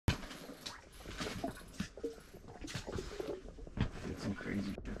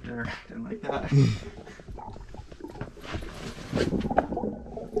Sure, didn't like that.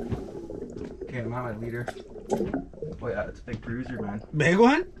 Okay, I'm on my leader. Oh yeah, it's a big bruiser, man. Big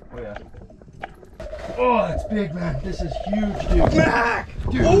one? Oh yeah. Oh, that's big, man. This is huge, dude. Mac!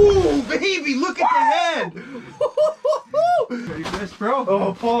 Dude. Oh, baby, look at the head. Ready for this, bro?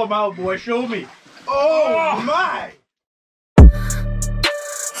 Oh, pull him out, boy. Show me. Oh, my!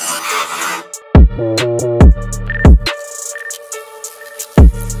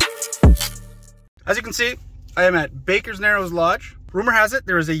 As you can see, I am at Baker's Narrows Lodge. Rumor has it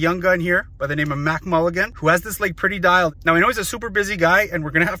there is a young gun here by the name of Mac Mulligan who has this lake pretty dialed. Now I know he's a super busy guy and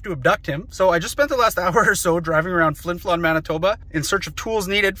we're gonna have to abduct him. So I just spent the last hour or so driving around Flin Flon, Manitoba in search of tools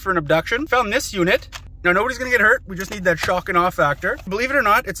needed for an abduction. Found this unit. Now nobody's gonna get hurt. We just need that shock and awe factor. Believe it or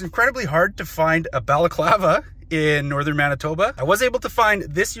not, it's incredibly hard to find a balaclava in Northern Manitoba. I was able to find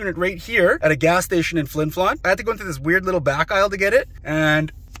this unit right here at a gas station in Flin Flon. I had to go into this weird little back aisle to get it,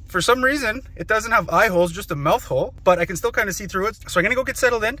 and for some reason, it doesn't have eye holes, just a mouth hole, but I can still kind of see through it. So I'm gonna go get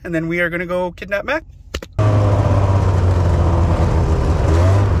settled in, and then we are gonna go kidnap Mac.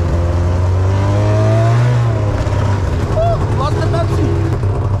 Oh, lost the Pepsi.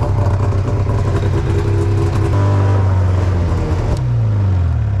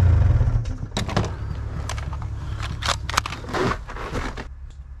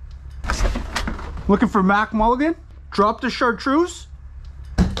 Looking for Mac Mulligan? Drop the chartreuse.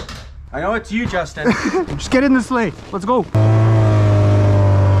 I know it's you, Justin. Just get in the sleigh. Let's go.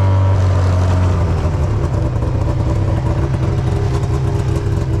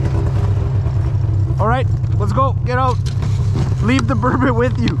 All right, let's go. Get out. Leave the bourbon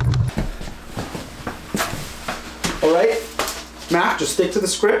with you. All right, Mac, just stick to the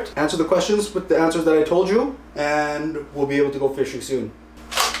script. Answer the questions with the answers that I told you, and we'll be able to go fishing soon.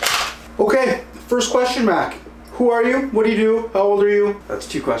 Okay, first question, Mac. Who are you? What do you do? How old are you? That's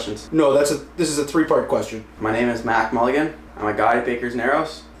 2 questions. No, this is a 3-part question. My name is Mac Mulligan. I'm a guide at Baker's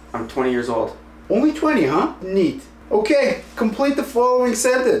Narrows. I'm 20 years old. Only 20, huh? Neat. Okay, complete the following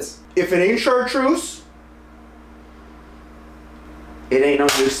sentence. If it ain't chartreuse, It ain't no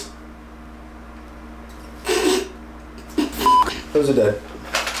use. those are dead.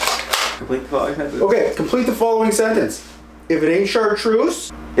 Complete the following sentence. Okay, complete the following sentence. If it ain't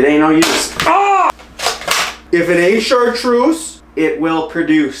chartreuse, It ain't no use. if it ain't chartreuse, It will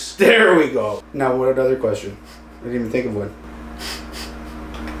produce. there we go. Now what other question? I didn't even think of one.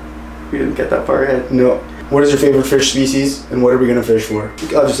 We didn't get that far ahead. No. What is your favorite fish species and what are we gonna fish for?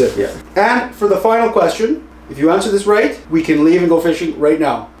 I'll just say. Yeah. And for the final question, if you answer this right, we can leave and go fishing right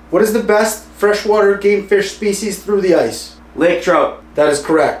now. What is the best freshwater game fish species through the ice? Lake trout. That is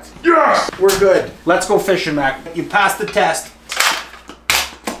correct. Yes! We're good. Let's go fishing, Mac. You passed the test.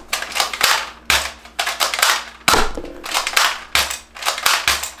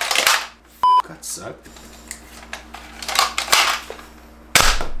 That sucked.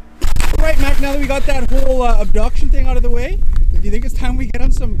 Alright, Mac, now that we got that whole abduction thing out of the way, do you think it's time we get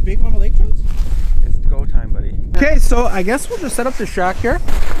on some big mama lake trouts? It's go time, buddy. Okay, so I guess we'll just set up the shack here.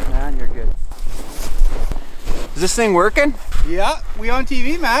 Man, you're good. Is this thing working? Yeah, we on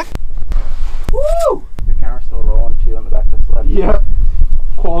TV, Mac. Woo! Your camera's still rolling too on the back of the sled. Yep.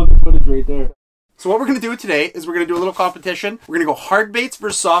 Quality footage right there. So what we're going to do today is we're going to do a little competition. We're going to go hard baits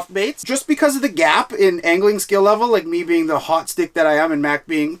versus soft baits. Just because of the gap in angling skill level, like me being the hot stick that I am and Mac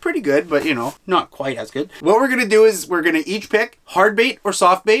being pretty good, but you know, not quite as good. What we're going to do is we're going to each pick hard bait or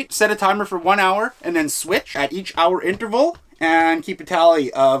soft bait, set a timer for 1 hour, and then switch at each hour interval and keep a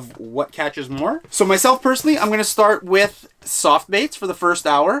tally of what catches more. So myself personally, I'm going to start with soft baits for the first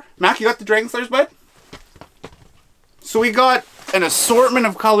hour. Mac, you got the Dragon Slayers, bud? So we got an assortment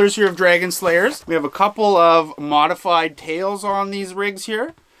of colors here of Dragon Slayers. We have a couple of modified tails on these rigs here.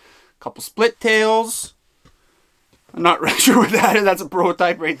 A couple split tails. I'm not really sure what that is. That's a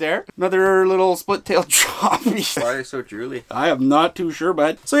prototype right there. Another little split tail choppy. Why are they so drooly? I am not too sure,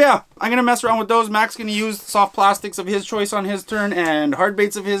 bud. So yeah, I'm going to mess around with those. Mac's going to use soft plastics of his choice on his turn and hard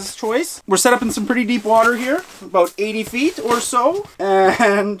baits of his choice. We're set up in some pretty deep water here, about 80 feet or so.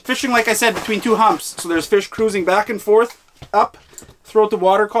 And fishing, like I said, between 2 humps. So there's fish cruising back and forth, up, throughout the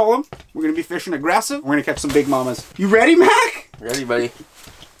water column. We're going to be fishing aggressive. We're going to catch some big mamas. You ready, Mac? Ready, buddy.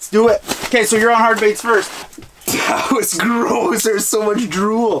 Let's do it. Okay, so you're on hard baits first. That was gross. There's so much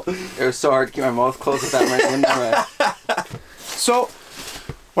drool. It was so hard to keep my mouth closed with that right in there. So,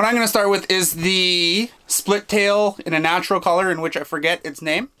 what I'm going to start with is the split tail in a natural color in which I forget its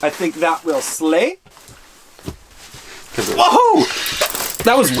name. I think that will slay. Whoa!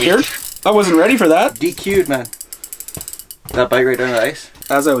 That was weird. I wasn't ready for that. DQ'd, man. That bite right down the ice.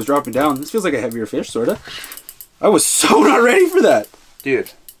 As I was dropping down, this feels like a heavier fish, sort of. I was so not ready for that.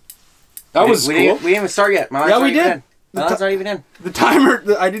 Dude, That was cool. We didn't even start yet. My Yeah, we did. My line's not even in. The timer,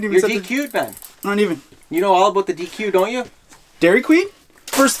 I didn't even You're set DQ'd, man. Not even. You know all about the DQ, don't you? Dairy Queen.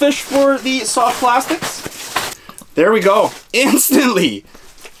 First fish for the soft plastics. There we go. Instantly.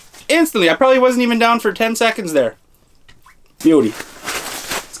 Instantly. I probably wasn't even down for 10 seconds there. Beauty.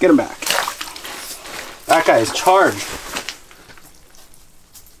 Let's get him back. That guy is charged.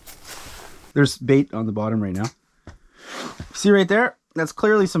 There's bait on the bottom right now. See right there? That's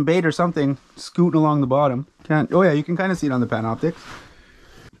clearly some bait or something scooting along the bottom. Oh yeah, you can kind of see it on the Panoptix.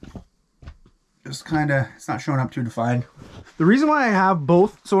 Just kind of, it's not showing up too defined. The reason why I have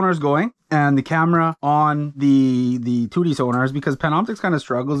both sonars going and the camera on the 2D sonar is because Panoptix kind of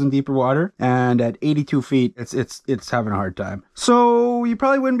struggles in deeper water, and at 82 feet it's having a hard time. So you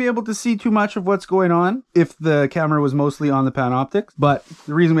probably wouldn't be able to see too much of what's going on if the camera was mostly on the Panoptix, but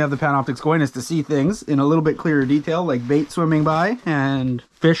the reason we have the Panoptix going is to see things in a little bit clearer detail, like bait swimming by and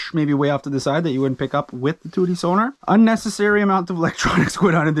fish maybe way off to the side that you wouldn't pick up with the 2D sonar. Unnecessary amount of electronics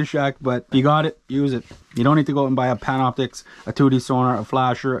going on in the shack, but you got it, use it. You don't need to go out and buy a Panoptix, a 2D sonar, a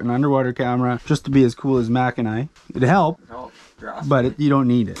flasher, an underwater camera just to be as cool as Mac and I. It'd help, but you don't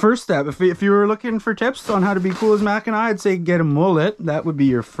need it. First step, if you were looking for tips on how to be cool as Mac and I, I'd say get a mullet. That would be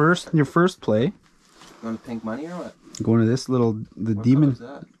your first play. Going to pink money or what? Going to this little, the what demon,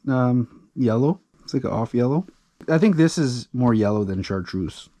 yellow. It's like an off yellow. I think this is more yellow than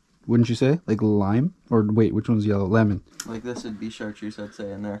chartreuse. Wouldn't you say? Like lime? Or wait, which one's yellow? Lemon. Like this would be chartreuse, I'd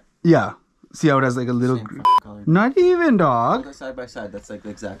say, in there. Yeah. See how it has like a little... color. Not even, dog. Look side by side, that's like the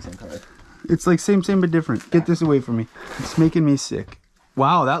exact same color. It's like same but different. Get this away from me. It's making me sick.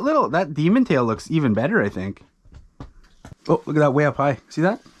 Wow, that demon tail looks even better, I think. Oh, look at that way up high. See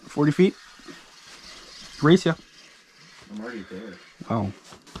that? 40 feet. Race ya. I'm already there. Wow.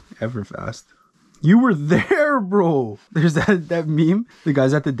 Ever fast. You were there, bro. There's that meme. The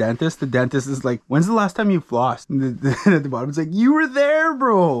guy's at the dentist. The dentist is like, when's the last time you flossed? And at the bottom, it's like, you were there,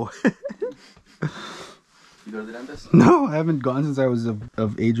 bro. You go to the dentist? No, I haven't gone since I was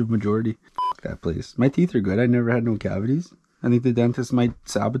of age of majority. Fuck that place. My teeth are good. I never had no cavities. I think the dentist might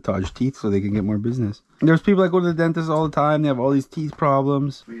sabotage teeth so they can get more business. There's people that go to the dentist all the time. They have all these teeth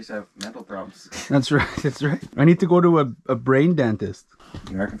problems. We just have mental problems. That's right. That's right. I need to go to a brain dentist.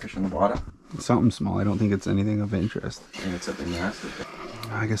 American fish on the bottom? Something small. I don't think it's anything of interest. I think it's something massive.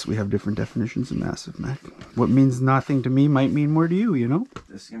 I guess we have different definitions of massive, Mac. What means nothing to me might mean more to you, you know?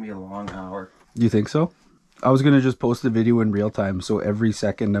 This is going to be a long hour. Do you think so? I was going to just post the video in real time, so every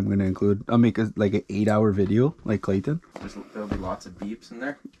second I'm going to include... I'll make like an 8-hour video, like Clayton. There'll be lots of beeps in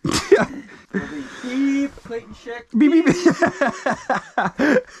there. Yeah. There'll be beep, Clayton Schick. Beep, beep, beep.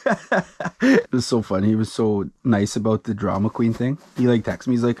 It was so funny. He was so nice about the drama queen thing. He like texted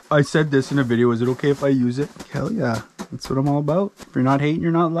me. He's like, I said this in a video. Is it okay if I use it? Hell yeah. That's what I'm all about. If you're not hating,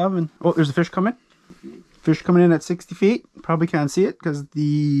 you're not loving. Oh, there's a fish coming. Fish coming in at 60 feet. Probably can't see it because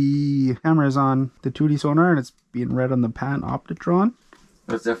the camera is on the 2D sonar and it's being read on the Panoptitron.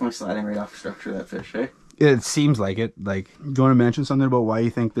 It's definitely sliding right off the structure of that fish, eh? It seems like it. Like, do you want to mention something about why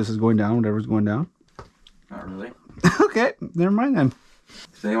you think this is going down, whatever's going down? Not really. Okay, never mind then.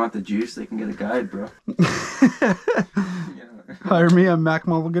 If they want the juice, they can get a guide, bro. Hire me, I'm Mac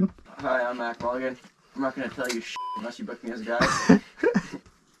Mulligan. Hi, I'm Mac Mulligan. I'm not going to tell you shit unless you book me as a guide.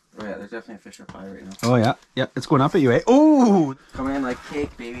 Oh yeah, there's definitely a fish up high right now. Oh yeah, yeah, it's going up at you, eh? Oh! Coming in like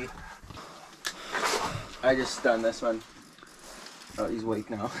cake, baby. I just stunned this one. Oh, he's awake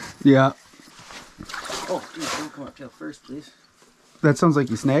now. Yeah. Oh, dude, don't come up tail first, please. That sounds like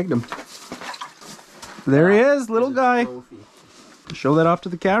you snagged him. There he is, little guy. Trophy. Show that off to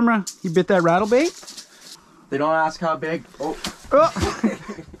the camera. He bit that rattle bait. They don't ask how big. Oh.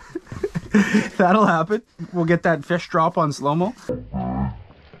 That'll happen. We'll get that fish drop on slow-mo.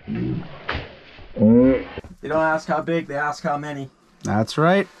 They don't ask how big, they ask how many. That's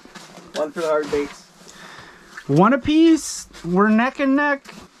right. One for the hard baits. One apiece. We're neck and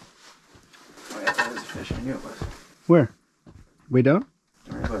neck. Oh yeah, that was a fish. I knew it was. Where? Way down?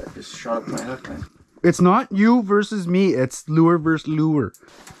 Don't worry about it. Just shot up my hook, man. It's not you versus me. It's lure versus lure.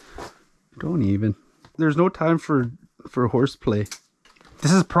 Don't even. There's no time for horseplay.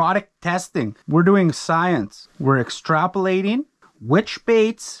 This is product testing. We're doing science. We're extrapolating which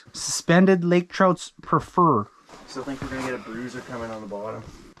baits suspended lake trouts prefer. Still think we're gonna get a bruiser coming on the bottom.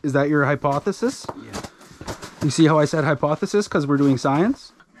 Is that your hypothesis? Yeah. You see how I said hypothesis? Because we're doing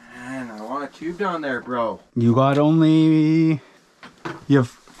science? Man, I want a tube down there, bro. You got only... You have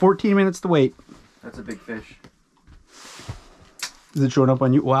 14 minutes to wait. That's a big fish. Is it showing up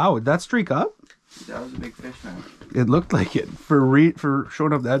on you? Wow, did that streak up? That was a big fish, man. It looked like it. For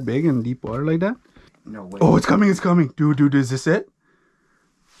showing up that big in deep water like that? No way. Oh, it's coming, it's coming. Dude, is this it?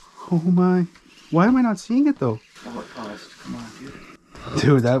 Oh my. Why am I not seeing it though? Oh, it paused. Come on, dude.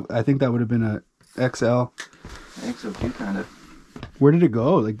 Dude, I think that would have been a XL. I think so too, kind of. Where did it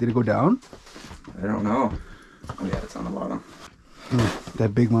go? Like, did it go down? I don't know. Oh yeah, it's on the bottom.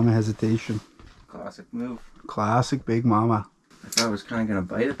 That Big Mama hesitation. Classic move. Classic Big Mama. I thought I was kind of going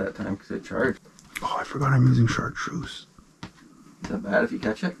to bite at that time because it charged. Oh, I forgot I'm using chartreuse. Is that bad if you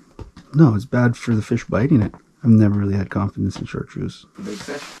catch it? No, it's bad for the fish biting it. I've never really had confidence in chartreuse. For big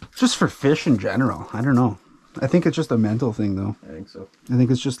fish? Just for fish in general. I don't know. I think it's just a mental thing though. I think so. I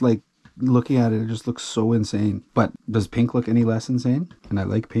think it's just like looking at it, it just looks so insane. But does pink look any less insane? And I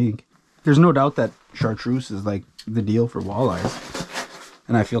like pink. There's no doubt that chartreuse is like the deal for walleyes.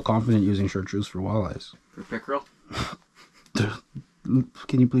 And I feel confident using chartreuse for walleyes. For pickerel?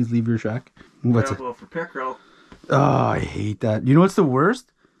 Can you please leave your shack? What's it? Well, for pickerel. Oh, I hate that. You know what's the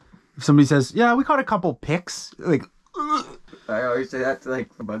worst? If somebody says, yeah, we caught a couple picks. Like, ugh. I always say that to like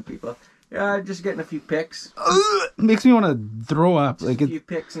bug people. Yeah, just getting a few picks. Makes me want to throw up. Just like a few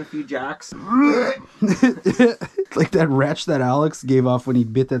picks and a few jacks. Like that retch that Alex gave off when he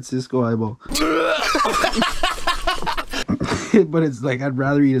bit that Cisco eyeball. But it's like, I'd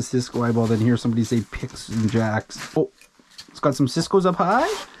rather eat a Cisco eyeball than hear somebody say picks and jacks. Oh, it's got some Cisco's up high.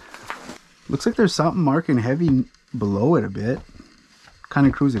 Looks like there's something marking heavy below it a bit. Kind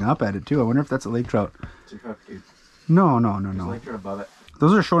of cruising up at it too. I wonder if that's a lake trout. It's a hook, dude. No. There's a lake trout above it.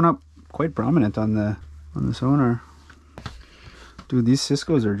 Those are showing up quite prominent on the sonar. Dude, these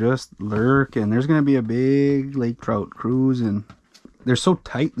Cisco's are just lurking. There's gonna be a big lake trout cruising. They're so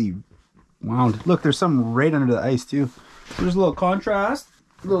tightly wound. Look, there's something right under the ice too. There's a little contrast,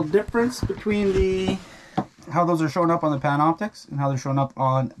 a little difference between the how those are showing up on the Panoptics and how they're showing up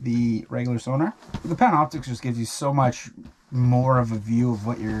on the regular sonar. The Panoptics just gives you so much more of a view of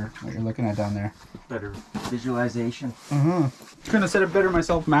what you're looking at down there. Better visualization. Couldn't have said it better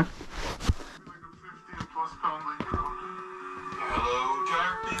myself, Mac. Hello,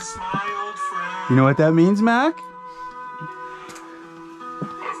 darkness, my old friend. You know what that means, Mac?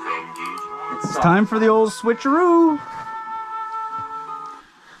 It's time for the old switcheroo.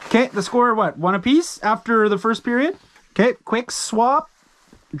 Okay, the score, what? 1 apiece after the first period? Okay, quick swap.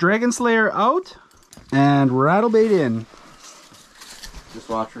 Dragon Slayer out. And Rattlebait in. Just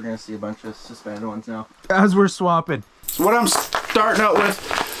watch, we're going to see a bunch of suspended ones now. As we're swapping. So what I'm starting out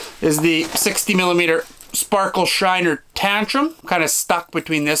with is the 60mm Sparkle Shiner Tantrum. Kind of stuck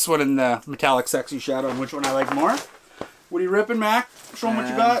between this one and the Metallic Sexy Shadow, and which one I like more. What are you ripping, Mac? Show them what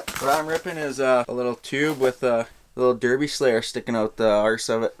you got. What I'm ripping is a little tube with a little Derby Slayer sticking out the arse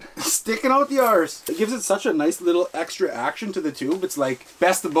of it. Sticking out the arse. It gives it such a nice little extra action to the tube. It's like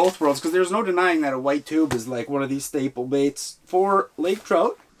best of both worlds, because there's no denying that a white tube is like one of these staple baits for lake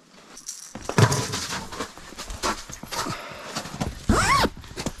trout.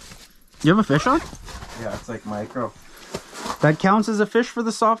 You have a fish on? Yeah, it's like micro. That counts as a fish for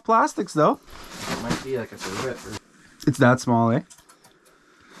the soft plastics, though. It might be like a turbot. It's that small, eh?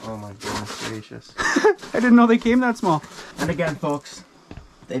 Oh my goodness gracious. I didn't know they came that small. And again, folks,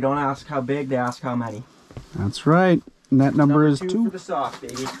 they don't ask how big, they ask how many. That's right. And that number is 2. For the soft,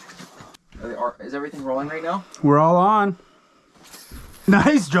 baby. Is everything rolling right now? We're all on.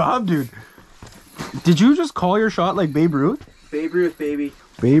 Nice job, dude. Did you just call your shot like Babe Ruth? Babe Ruth, baby.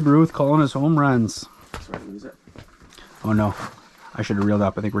 Babe Ruth calling his home runs. Sorry to lose it. Oh no. I should have reeled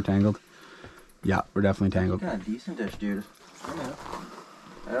up. I think we're tangled. Yeah, we're definitely tangled. Kind of decent-ish, dude.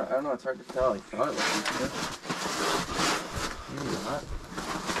 I don't know, it's hard to tell. I thought it looked decent. Maybe not.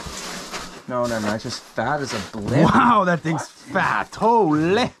 No, never mind. It's just fat as a blimp. Wow, that thing's fat.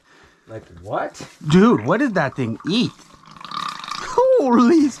 Holy. Like what? Dude, what did that thing eat?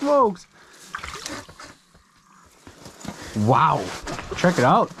 Holy smokes. Wow. Check it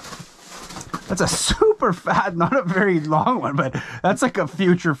out. That's a super fat, not a very long one, but that's like a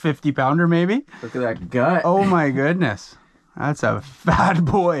future 50-pounder maybe. Look at that gut. Oh my goodness. That's a fat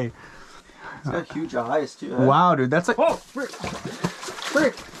boy. It's got huge eyes too. Huh? Wow, dude. That's like... Oh, frick.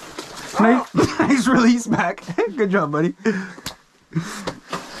 Frick. Nice release, Mac. Good job, buddy.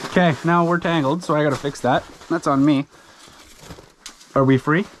 Okay, now we're tangled, so I gotta fix that. That's on me. Are we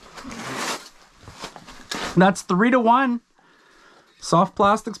free? That's 3-1. Soft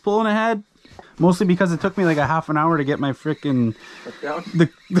plastics pulling ahead. Mostly because it took me like a half an hour to get my frickin'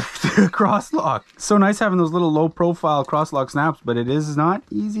 the cross lock. So nice having those little low profile cross lock snaps, but it is not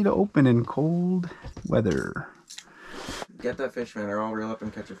easy to open in cold weather. Get that fish, man, or I'll reel up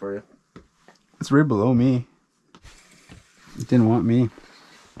and catch it for you. It's right below me. It didn't want me.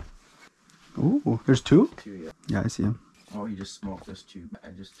 Ooh, there's 2? 2, yeah. Yeah, I see him. Oh, you just smoked this tube. I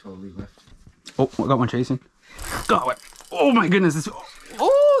just totally whiffed. Oh, I got one chasing. Got one. Oh my goodness.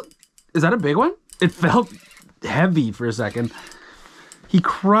 Oh, Is that a big one? It felt heavy for a second. He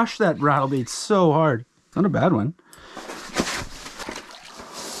crushed that rattle bait so hard. It's not a bad one.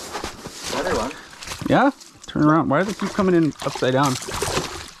 Another one. Yeah? Turn around. Why do they keep coming in upside down?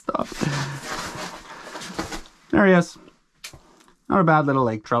 Stop. There he is. Not a bad little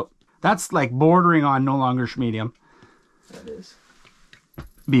lake trout. That's like bordering on no longer medium. That is.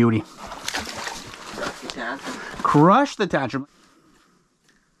 Beauty. Crush the tantrum. Crush the tantrum.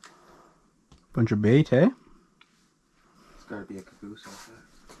 Bunch of bait, hey? It's gotta be a caboose like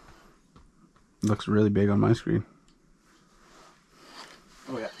that. Looks really big on my screen.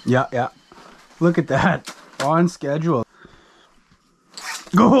 Oh yeah. Yeah, yeah. Look at that. On schedule.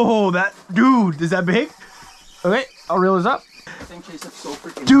 Go, that dude. Is that big? Okay, I'll reel this up. I think Chase up so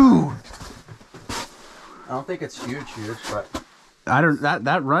freaking. Dude. I don't think it's huge, but. I don't.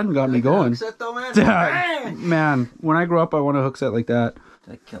 That run got me going. Set though, man. Man, when I grow up, I want a hook set like that.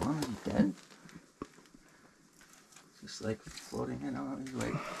 Did I kill him? Is he dead? Just like floating in on his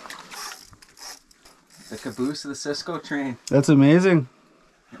way. The caboose of the Cisco train. That's amazing.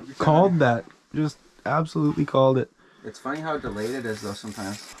 Called that. Just absolutely called it. It's funny how delayed it is though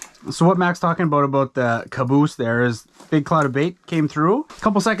sometimes. So what Mac's talking about the caboose there is big cloud of bait came through. A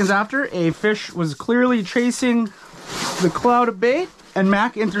couple seconds after, a fish was clearly chasing the cloud of bait and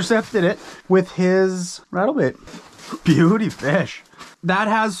Mac intercepted it with his rattle bait. Beauty fish. That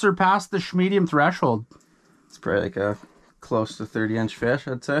has surpassed the medium threshold. It's probably like a close to 30-inch fish,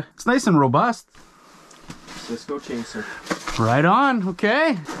 I'd say. It's nice and robust. Cisco chaser. Right on.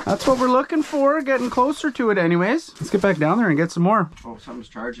 Okay. That's what we're looking for. Getting closer to it anyways. Let's get back down there and get some more. Oh, something's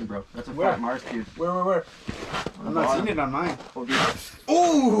charging, bro. That's a Where? fat mark, dude. Where? I'm not seeing it on mine. Oh, dude.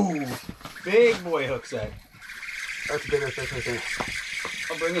 Ooh! Big boy hook set. That's a bigger fish right there.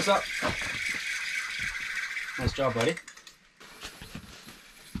 I'll bring this up. Nice job, buddy.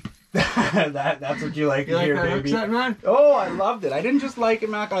 That's what you like to hear, baby. Hook set, man? Oh, I loved it. I didn't just like it,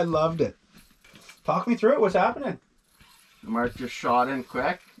 Mac. I loved it. Talk me through it. What's happening? Mark just shot in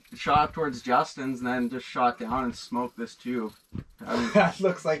quick. Shot up towards Justin's and then just shot down and smoked this tube. That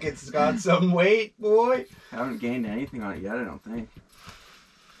looks like it's got some weight, boy. Haven't gained anything on it yet, I don't think.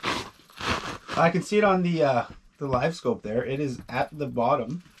 I can see it on the live scope there. It is at the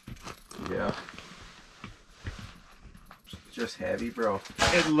bottom. Yeah. Just heavy, bro.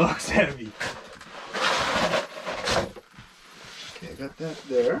 It looks heavy. Okay, got that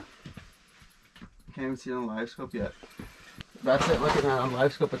there. Can't even see it on the live scope yet. That's it. Looking at it on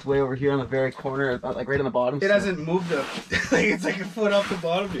live scope, it's way over here on the very corner, like right on the bottom. It hasn't moved up. Like it's like a foot off the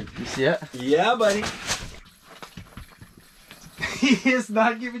bottom, dude. You see it? Yeah, buddy. He is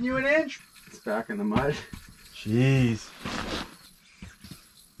not giving you an inch. It's back in the mud. Jeez.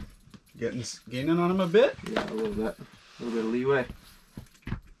 Gaining on him a bit? Yeah, a little bit. A little bit of leeway.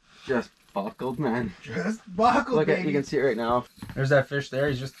 Just buckled, man. Just buckled, Look baby. at, you can see it right now. There's that fish there.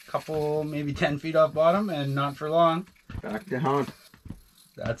 He's just a couple, maybe 10 feet off bottom and not for long. Back down.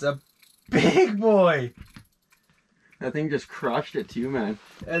 That's a big boy. That thing just crushed it too, man.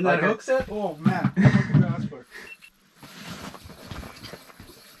 And that Okay. hook set? Oh, man. What could you ask for?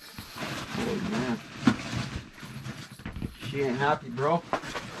 Oh, man. She ain't happy, bro.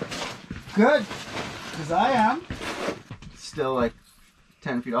 Good. Because I am. Still like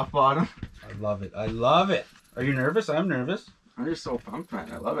 10 feet off bottom. I love it. I love it. Are you nervous? I'm nervous. I'm just so pumped, man.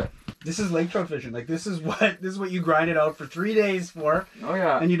 I love it. This is lake trout fishing. Like this is what you grind it out for 3 days for, Oh,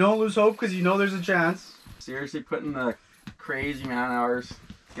 yeah. and you don't lose hope because you know there's a chance. Seriously, putting the crazy man hours,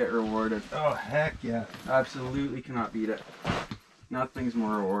 get rewarded. Oh heck yeah! Absolutely cannot beat it. Nothing's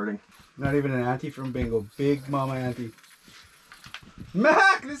more rewarding. Not even an auntie from Bingo. Big mama auntie.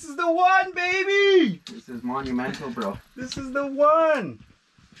 Mac, this is the one, baby. This is monumental, bro. This is the one.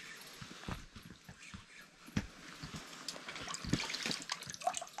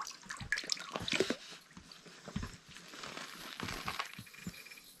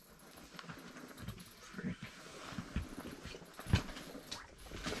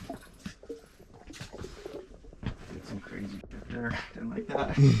 Get some crazy shit there. Didn't like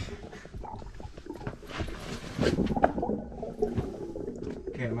that.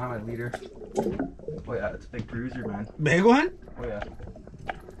 Okay, I'm on my leader. Oh yeah, it's a big bruiser, man. Big one? Oh yeah.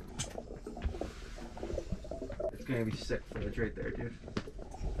 It's gonna be sick footage right there, dude.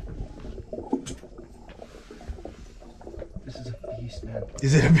 This is a beast, man.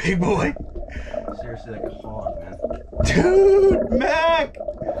 Is it a big boy? Seriously, like a hog, man. Dude, Mac!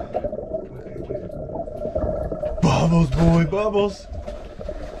 Bubbles, boy, bubbles.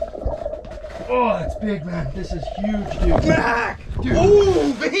 Oh, that's big, man. This is huge, dude. Mac! Dude.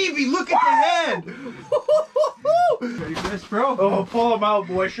 Ooh, baby, look at the head! Ready for this, bro? Oh, pull him out,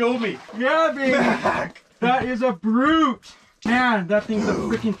 boy. Show me. Yeah, baby. Mac. That is a brute. Man, that thing's a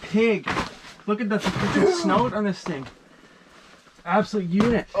freaking pig. Look at the freaking snout on this thing. Absolute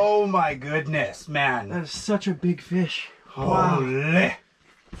unit. Oh my goodness, man. That is such a big fish. Holy.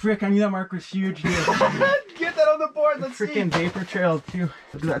 Frick, I knew that mark was huge, dude. Get that on the board. Let's Freaking see. vapor trail, too.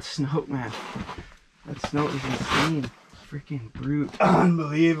 Look at that snout, man. That snout is insane. Freaking brute.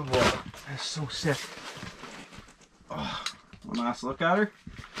 Unbelievable. That's so sick. Oh, one last look at her.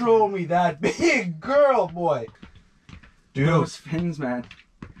 Show me that big girl, boy. Dude. Those fins, man.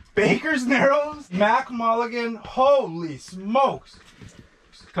 Baker's Narrows, Mac Mulligan. Holy smokes.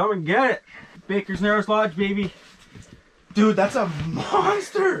 Come and get it. Baker's Narrows Lodge, baby. Dude, that's a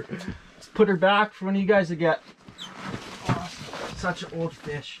monster. Let's put her back for one of you guys to get. Awesome. Such an old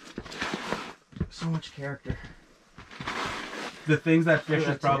fish. So much character. The things that fish Look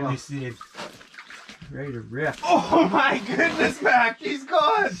has at that probably tail. seen. Ready to rip. Oh my goodness, Mac. She's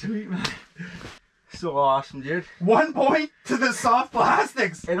gone. Sweet, man. So awesome, dude. 1 point to the soft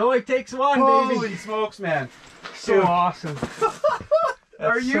plastics. It only takes one, Holy baby. smokes, man. So Dude. awesome.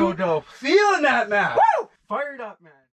 Are That's you so dope. feeling that, Mac? Fired up, man.